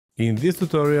In this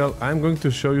tutorial, I'm going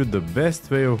to show you the best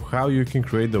way of how you can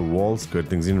create the wall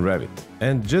skirtings in Revit.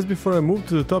 And just before I move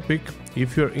to the topic,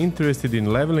 if you're interested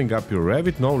in leveling up your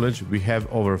Revit knowledge, we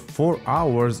have over 4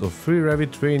 hours of free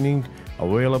Revit training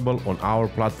available on our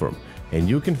platform, and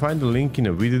you can find the link in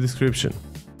the video description.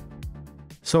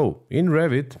 So, in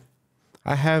Revit,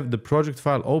 I have the project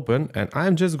file open and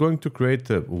I'm just going to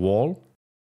create a wall.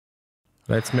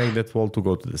 Let's make that wall to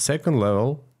go to the second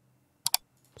level.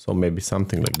 So maybe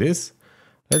something like this.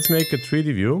 Let's make a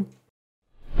 3D view.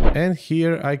 And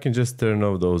here I can just turn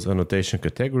off those annotation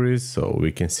categories so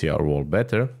we can see our wall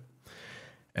better.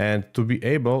 And to be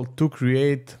able to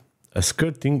create a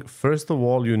skirting, first of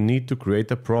all, you need to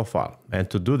create a profile. And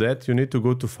to do that, you need to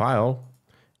go to File,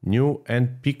 New,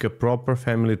 and pick a proper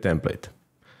family template.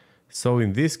 So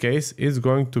in this case, it's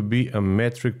going to be a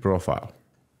metric profile.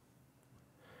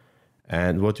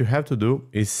 And what you have to do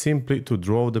is simply to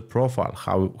draw the profile,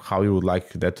 how you would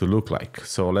like that to look like.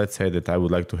 So let's say that I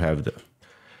would like to have the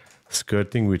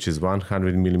skirting, which is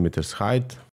 100 millimeters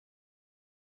height.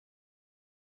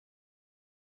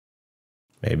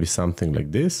 Maybe something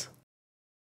like this.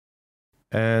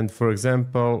 And for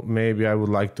example, maybe I would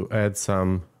like to add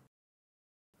some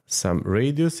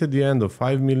radius at the end of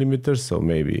 5 millimeters. So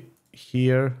maybe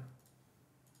here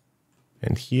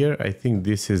and here. I think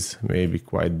this is maybe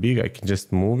quite big. I can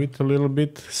just move it a little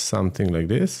bit, something like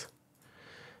this.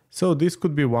 So this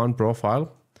could be one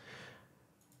profile.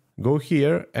 Go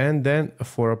here, and then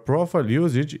for a profile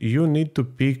usage, you need to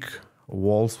pick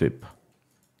wall sweep.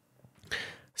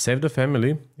 Save the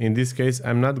family. In this case,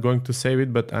 I'm not going to save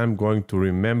it, but I'm going to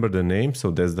remember the name.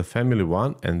 So that's the family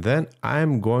one. And then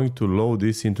I'm going to load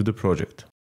this into the project.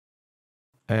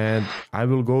 And I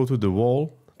will go to the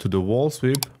wall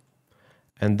sweep.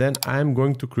 And then I'm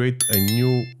going to create a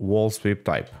new wall sweep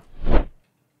type.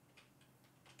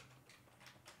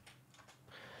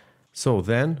 So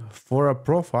then for a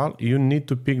profile, you need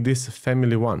to pick this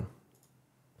family one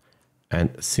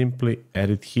and simply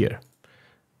add it here.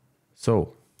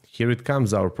 So here it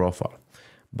comes, our profile.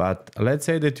 But let's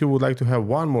say that you would like to have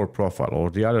one more profile or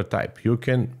the other type. You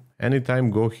can anytime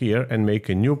go here and make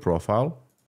a new profile.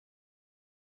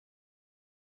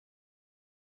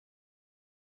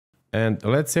 And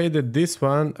let's say that this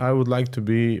one, I would like to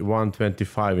be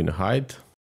 125 in height.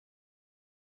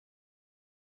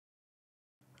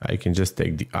 I can just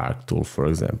take the arc tool, for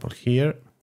example, here.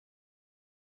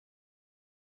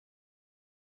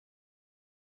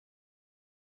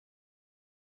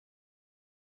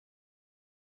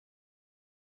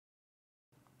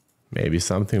 Maybe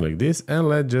something like this. And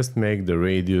let's just make the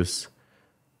radius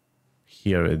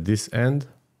here at this end.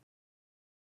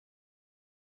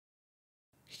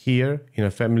 Here in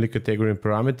a family category in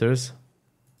parameters,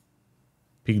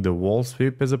 pick the wall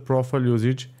sweep as a profile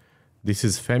usage. This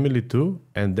is family 2,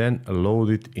 and then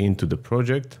load it into the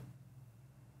project.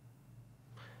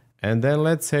 And then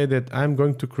let's say that I'm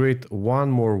going to create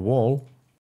one more wall.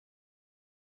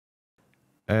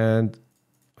 And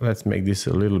let's make this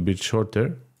a little bit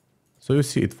shorter. So you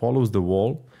see it follows the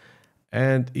wall.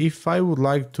 And if I would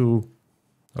like to,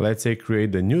 let's say,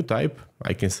 create a new type,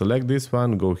 I can select this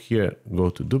one, go here, go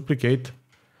to duplicate.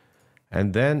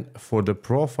 And then for the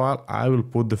profile, I will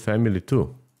put the family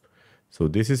 2. So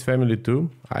this is family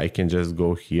 2. I can just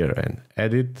go here and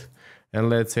edit. And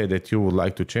let's say that you would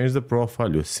like to change the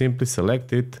profile. You simply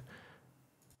select it,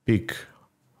 pick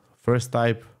first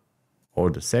type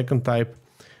or the second type.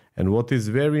 And what is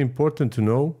very important to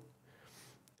know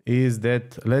is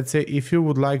that, let's say, if you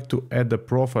would like to add a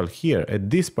profile here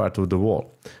at this part of the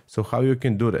wall. So how you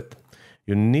can do that?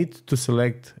 You need to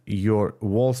select your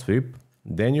wall sweep.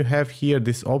 Then you have here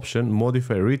this option,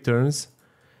 modify returns.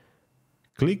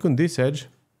 Click on this edge.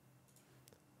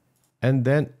 And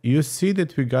then you see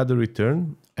that we got a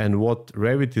return. And what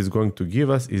Revit is going to give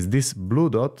us is this blue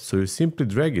dot. So you simply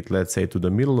drag it, let's say, to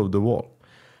the middle of the wall.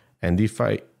 And if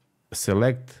I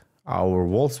select our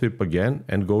wall sweep again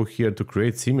and go here to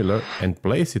create similar and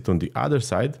place it on the other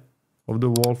side of the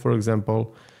wall, for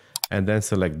example, and then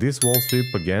select this wall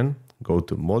sweep again, go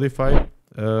to modify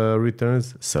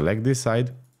returns, select this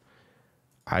side.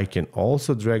 I can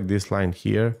also drag this line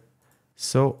here,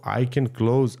 so I can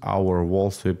close our wall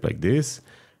sweep like this.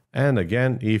 And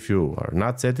again, if you are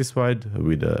not satisfied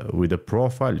with the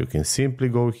profile, you can simply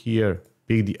go here,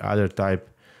 pick the other type.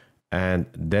 And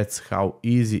that's how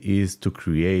easy it is to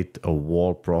create a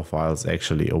wall profiles,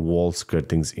 actually a wall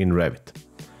skirtings in Revit.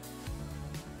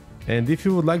 And if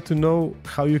you would like to know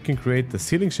how you can create a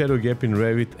ceiling shadow gap in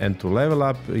Revit and to level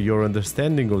up your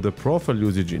understanding of the profile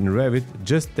usage in Revit,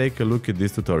 just take a look at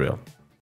this tutorial.